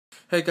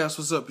Hey guys,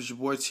 what's up? It's your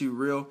boy T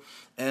Real,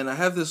 and I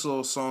have this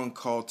little song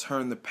called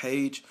Turn the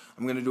Page.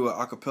 I'm going to do it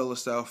acapella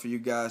style for you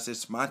guys.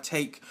 It's my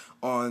take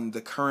on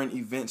the current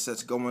events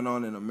that's going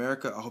on in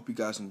America. I hope you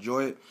guys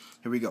enjoy it.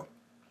 Here we go.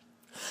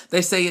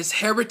 They say it's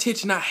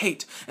heritage, not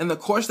hate, and the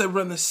course they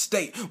run the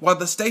state, while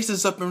the state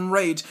is up in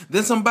rage.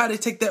 Then somebody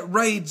take that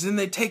rage, then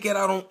they take it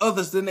out on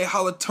others, then they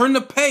holler, turn the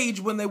page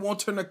when they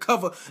won't turn the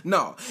cover.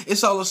 No,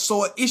 it's all a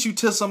sore issue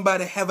till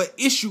somebody have an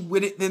issue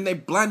with it, then they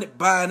blinded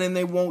by it and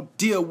they won't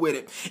deal with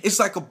it. It's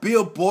like a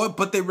billboard,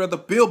 but they rather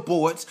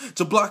billboards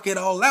to block it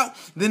all out,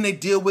 then they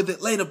deal with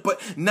it later.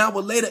 But now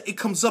or later it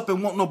comes up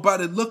and won't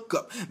nobody look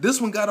up. This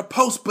one got a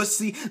post, but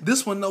see,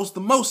 this one knows the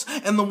most,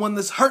 and the one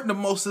that's hurting the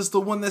most is the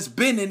one that's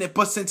been in it.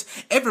 But since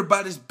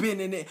everybody's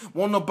been in it,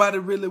 won't nobody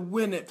really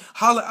win it.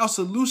 Holler out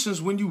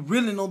solutions when you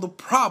really know the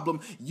problem.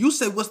 You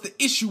say what's the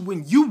issue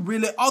when you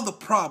really are the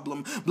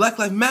problem. Black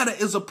Lives Matter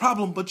is a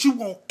problem, but you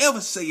won't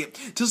ever say it.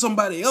 Till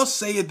somebody else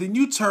say it, then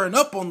you turn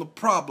up on the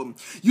problem.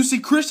 You see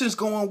Christians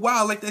going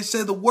wild like they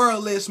say the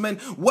world is, man.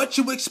 What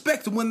you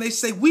expect when they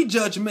say we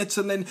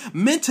judgmental and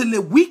mentally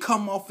we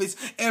come off as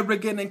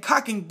arrogant and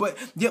cocking, but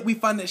yet we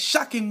find it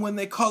shocking when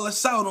they call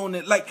us out on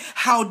it. Like,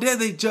 how dare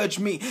they judge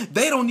me?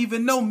 They don't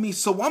even know me,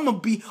 so I'ma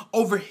be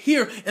over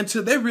here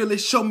until they really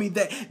show me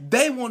that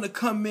they want to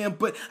come in,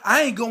 but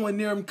I ain't going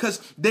near them because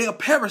they a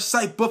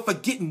parasite, but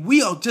forgetting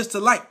we all just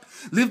alike.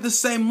 Live the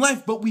same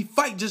life, but we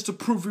fight just to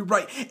prove we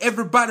right.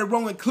 Everybody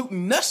wrong,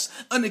 including us,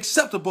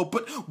 unacceptable,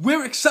 but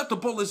we're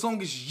acceptable as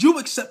long as you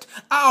accept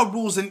our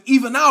rules, and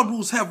even our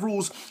rules have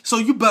rules, so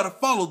you better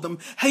follow them.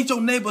 Hate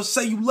your neighbor,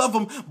 say you love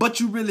them, but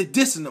you really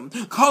dissing them.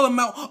 Call them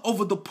out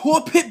over the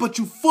pulpit, but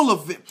you full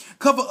of it.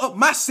 Cover up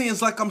my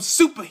sins like I'm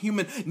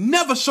superhuman.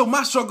 Never show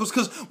my struggles,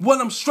 because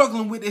what I'm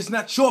struggling with is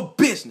not your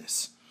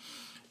business.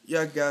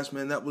 Yeah, guys,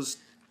 man, that was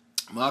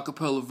my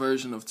acapella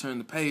version of Turn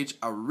the Page.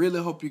 I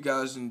really hope you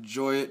guys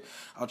enjoy it.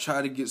 I'll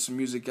try to get some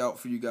music out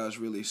for you guys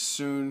really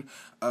soon.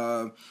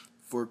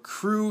 For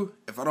crew,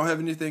 if I don't have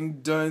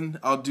anything done,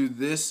 I'll do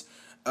this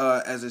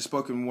as a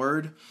spoken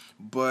word.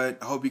 But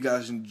I hope you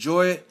guys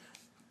enjoy it.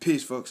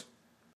 Peace, folks.